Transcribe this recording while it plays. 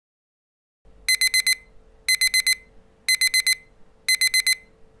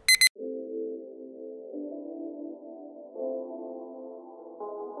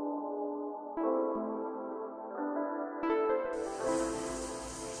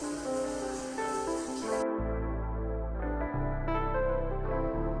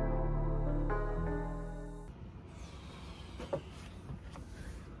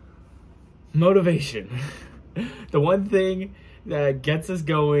Motivation. The one thing that gets us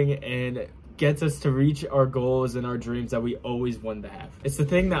going and gets us to reach our goals and our dreams that we always wanted to have. It's the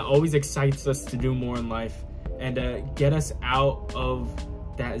thing that always excites us to do more in life and get us out of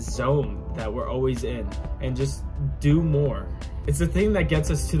that zone that we're always in and just do more. It's the thing that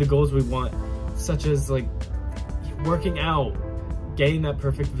gets us to the goals we want, such as like working out, getting that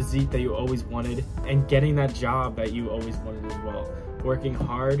perfect physique that you always wanted, and getting that job that you always wanted as well. Working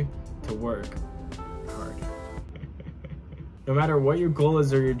hard to work hard. No matter what your goal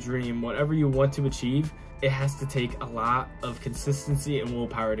is or your dream, whatever you want to achieve, it has to take a lot of consistency and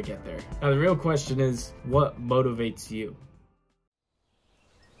willpower to get there. Now the real question is, what motivates you?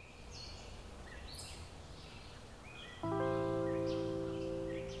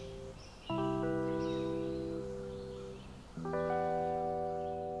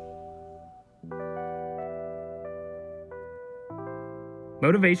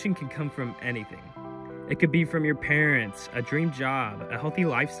 Motivation can come from anything. It could be from your parents, a dream job, a healthy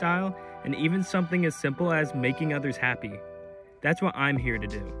lifestyle, and even something as simple as making others happy. That's what I'm here to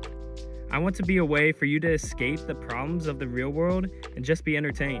do. I want to be a way for you to escape the problems of the real world and just be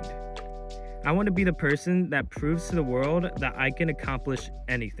entertained. I want to be the person that proves to the world that I can accomplish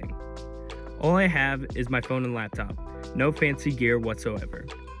anything. All I have is my phone and laptop, no fancy gear whatsoever.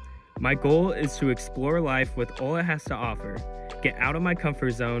 My goal is to explore life with all it has to offer, get out of my comfort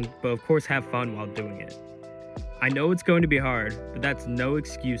zone, but of course have fun while doing it. I know it's going to be hard, but that's no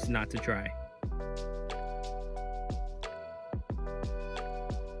excuse not to try.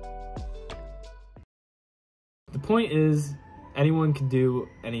 The point is, anyone can do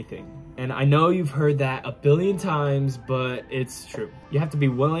anything. And I know you've heard that a billion times, but it's true. You have to be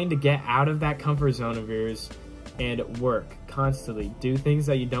willing to get out of that comfort zone of yours and work constantly. Do things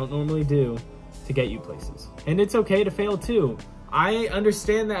that you don't normally do to get you places. And it's okay to fail too. I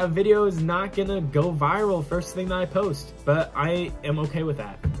understand that a video is not gonna go viral first thing that I post, but I am okay with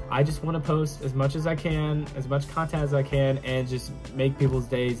that. I just wanna post as much as I can, as much content as I can, and just make people's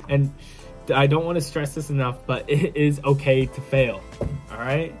days. And I don't wanna stress this enough, but it is okay to fail, all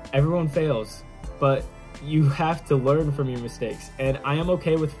right? Everyone fails, but you have to learn from your mistakes, and I am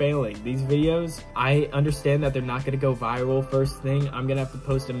okay with failing. These videos, I understand that they're not gonna go viral first thing. I'm gonna have to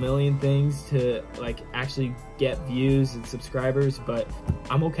post a million things to like actually get views and subscribers, but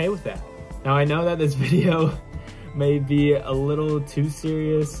I'm okay with that. Now I know that this video may be a little too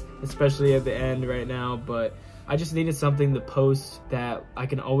serious, especially at the end right now, but I just needed something to post that I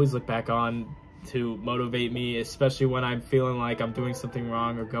can always look back on to motivate me, especially when I'm feeling like I'm doing something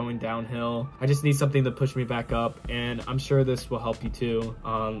wrong or going downhill. I just need something to push me back up, and I'm sure this will help you too,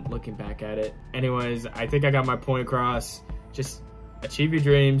 looking back at it. Anyways, I think I got my point across. Just achieve your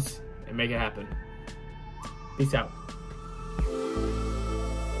dreams and make it happen. Peace out.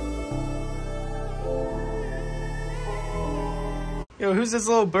 Yo, who's this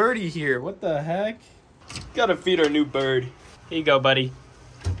little birdie here? What the heck? Gotta feed our new bird. Here you go, buddy.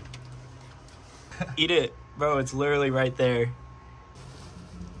 Eat it. Bro, it's literally right there.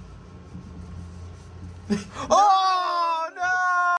 Oh!